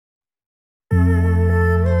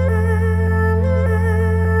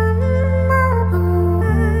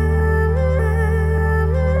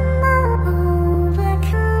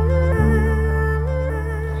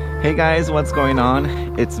Hey guys, what's going on?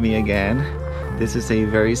 It's me again. This is a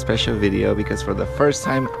very special video because for the first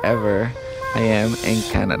time ever, I am in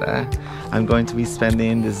Canada. I'm going to be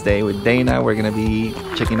spending this day with Dana. We're gonna be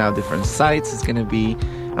checking out different sites. It's gonna be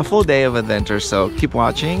a full day of adventure, so keep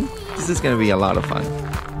watching. This is gonna be a lot of fun.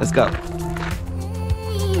 Let's go.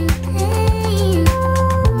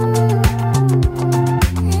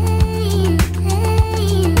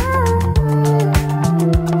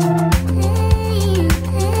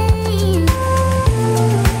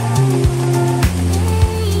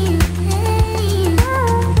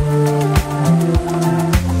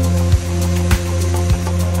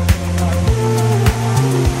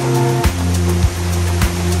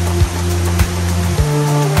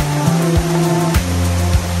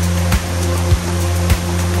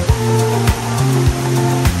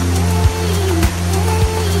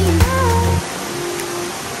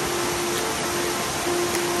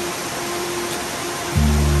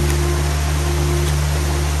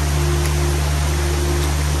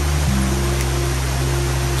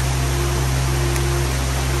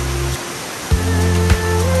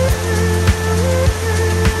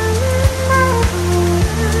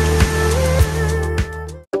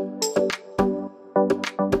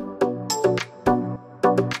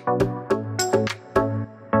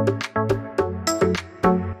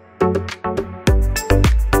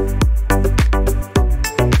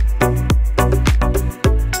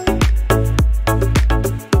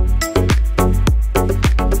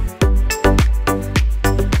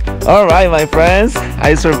 Alright my friends,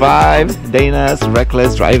 I survived Dana's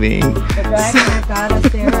reckless driving. The driver got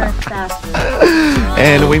us there faster.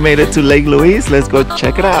 And we made it to Lake Louise. Let's go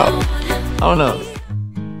check it out. Oh no.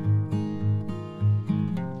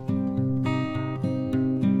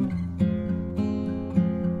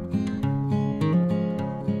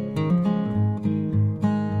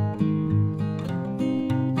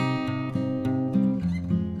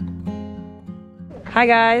 Hi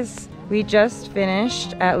guys, we just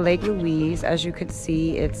finished at Lake Louise. As you could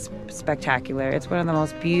see, it's spectacular. It's one of the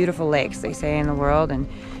most beautiful lakes, they say, in the world, and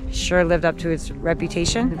sure lived up to its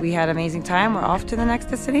reputation. We had an amazing time. We're off to the next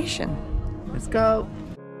destination. Let's go.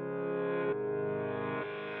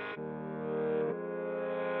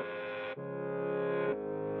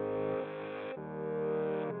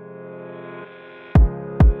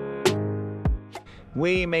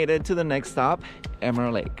 We made it to the next stop,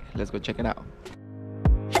 Emerald Lake. Let's go check it out.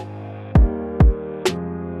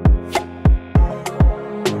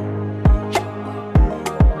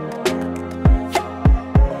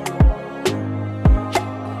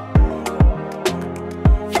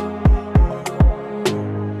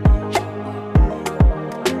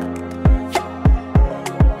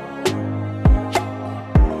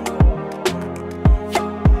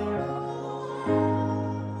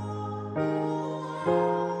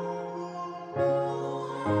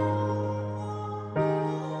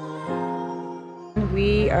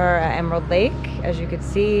 We are at Emerald Lake. As you can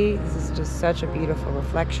see, this is just such a beautiful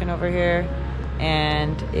reflection over here,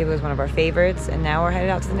 and it was one of our favorites, and now we're headed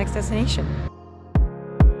out to the next destination.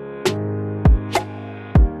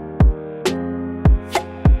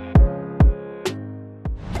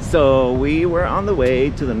 So we were on the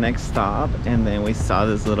way to the next stop, and then we saw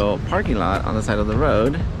this little parking lot on the side of the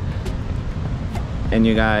road. And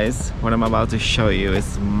you guys, what I'm about to show you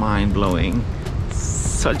is mind-blowing.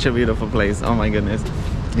 Such a beautiful place. Oh my goodness.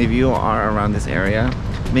 If you are around this area,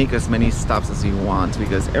 make as many stops as you want,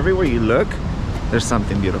 because everywhere you look, there's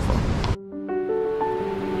something beautiful.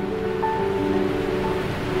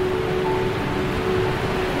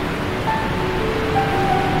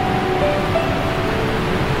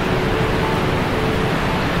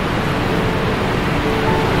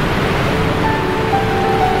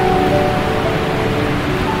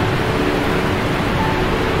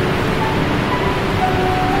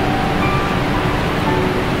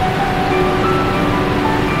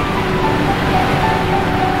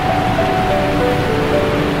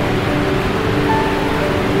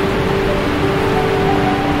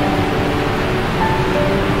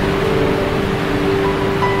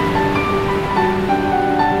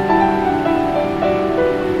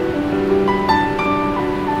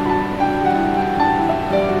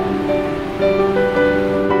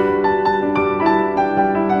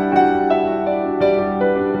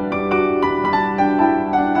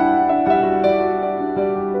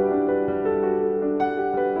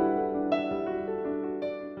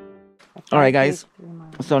 All right guys,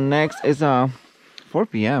 so next is 4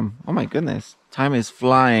 p.m. Oh my goodness, time is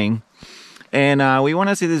flying. And we want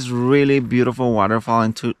to see this really beautiful waterfall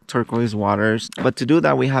in turquoise waters, but to do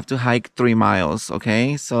that we have to hike 3 miles.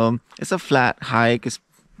 Okay, so it's a flat hike. It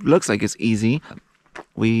looks like it's easy.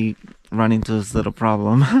 we run into this little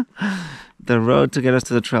problem. The road to get us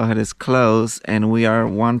to the trailhead is closed, and we are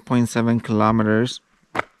 1.7 kilometers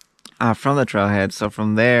from the trailhead. So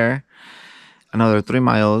from there, another 3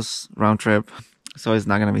 miles round trip. So it's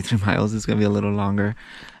not gonna be 3 miles, it's gonna be a little longer.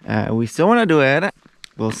 We still want to do it.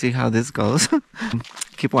 We'll see how this goes.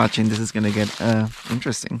 Keep watching, this is gonna get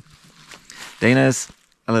interesting. Dana's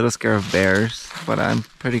a little scared of bears, but I'm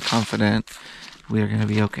pretty confident we are gonna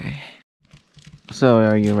be okay. So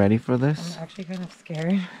are you ready for this? I'm actually kind of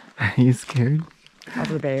scared. Are you scared? Of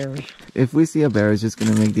the bears. If we see a bear, it's just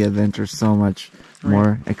gonna make the adventure so much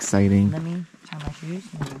more exciting. Let me tie my shoes.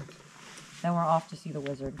 Then we're off to see the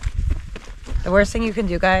wizard. The worst thing you can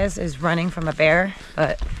do, guys, is running from a bear.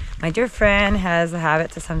 But my dear friend has a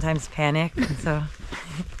habit to sometimes panic, and so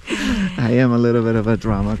I am a little bit of a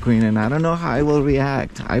drama queen, and I don't know how I will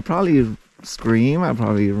react. I probably scream, I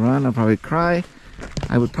probably run, I probably cry.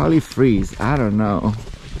 I would probably freeze. I don't know.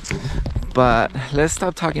 But let's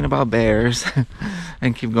stop talking about bears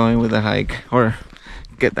and keep going with the hike, or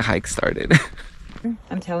get the hike started.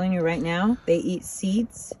 I'm telling you right now, they eat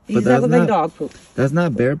seeds. But These look like dog poop. That's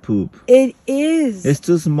not bear poop. It is. It's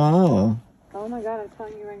too small. Oh my god, I'm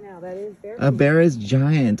telling you right now, that is bear poop. A bear is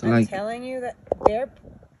giant. I'm telling you that bear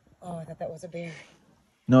poop. Oh, I thought that was a bear.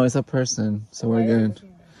 No, it's a person, so we're good.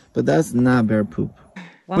 But that's not bear poop.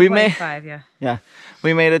 1.5, yeah.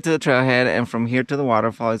 We made it to the trailhead, and from here to the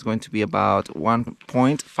waterfall is going to be about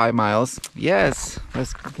 1.5 miles. Yes,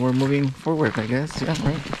 we're moving forward, I guess. Yeah,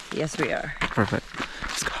 right? Yes, we are. Perfect.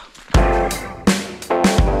 Let's go.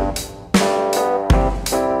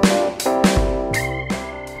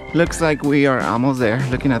 Looks like we are almost there.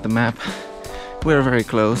 Looking at the map, we're very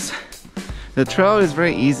close. The trail is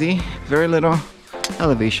very easy, very little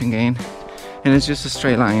elevation gain, and it's just a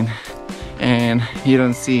straight line. And you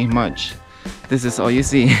don't see much. This is all you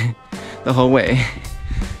see the whole way.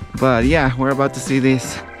 But yeah, we're about to see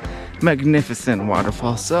this magnificent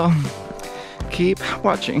waterfall, so keep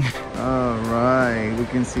watching. All right, we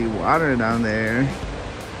can see water down there,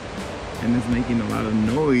 and it's making a lot of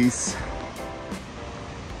noise.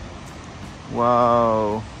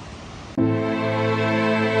 Whoa.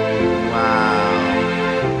 Wow.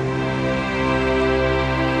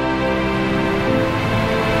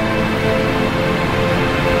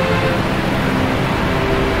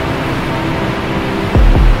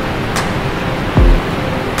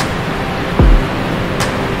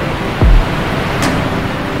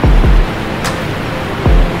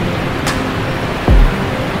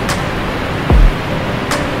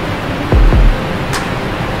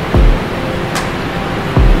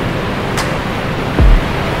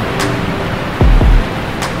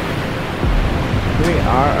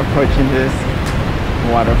 Approaching this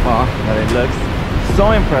waterfall, but it looks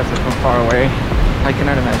so impressive from far away. I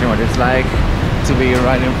cannot imagine what it's like to be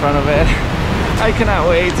right in front of it. I cannot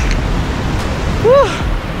wait. Woo!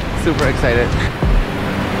 Super excited.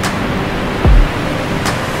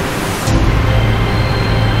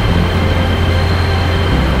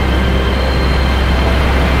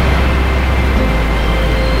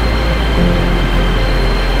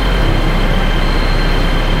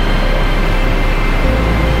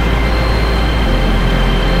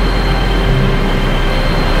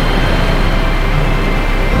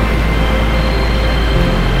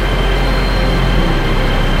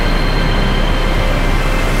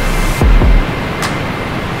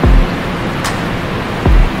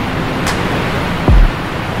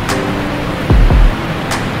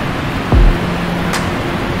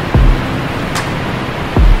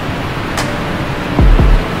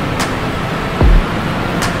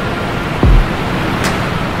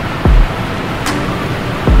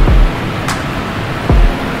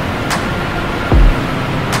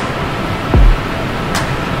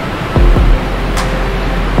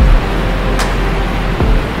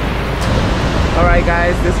 Alright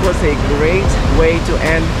guys, this was a great way to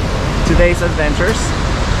end today's adventures.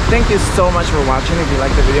 Thank you so much for watching. If you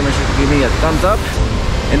liked the video, make sure to give me a thumbs up.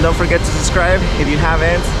 And don't forget to subscribe if you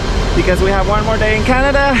haven't, because we have one more day in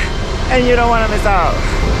Canada and you don't want to miss out.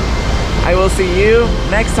 I will see you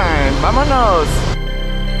next time. Vámonos!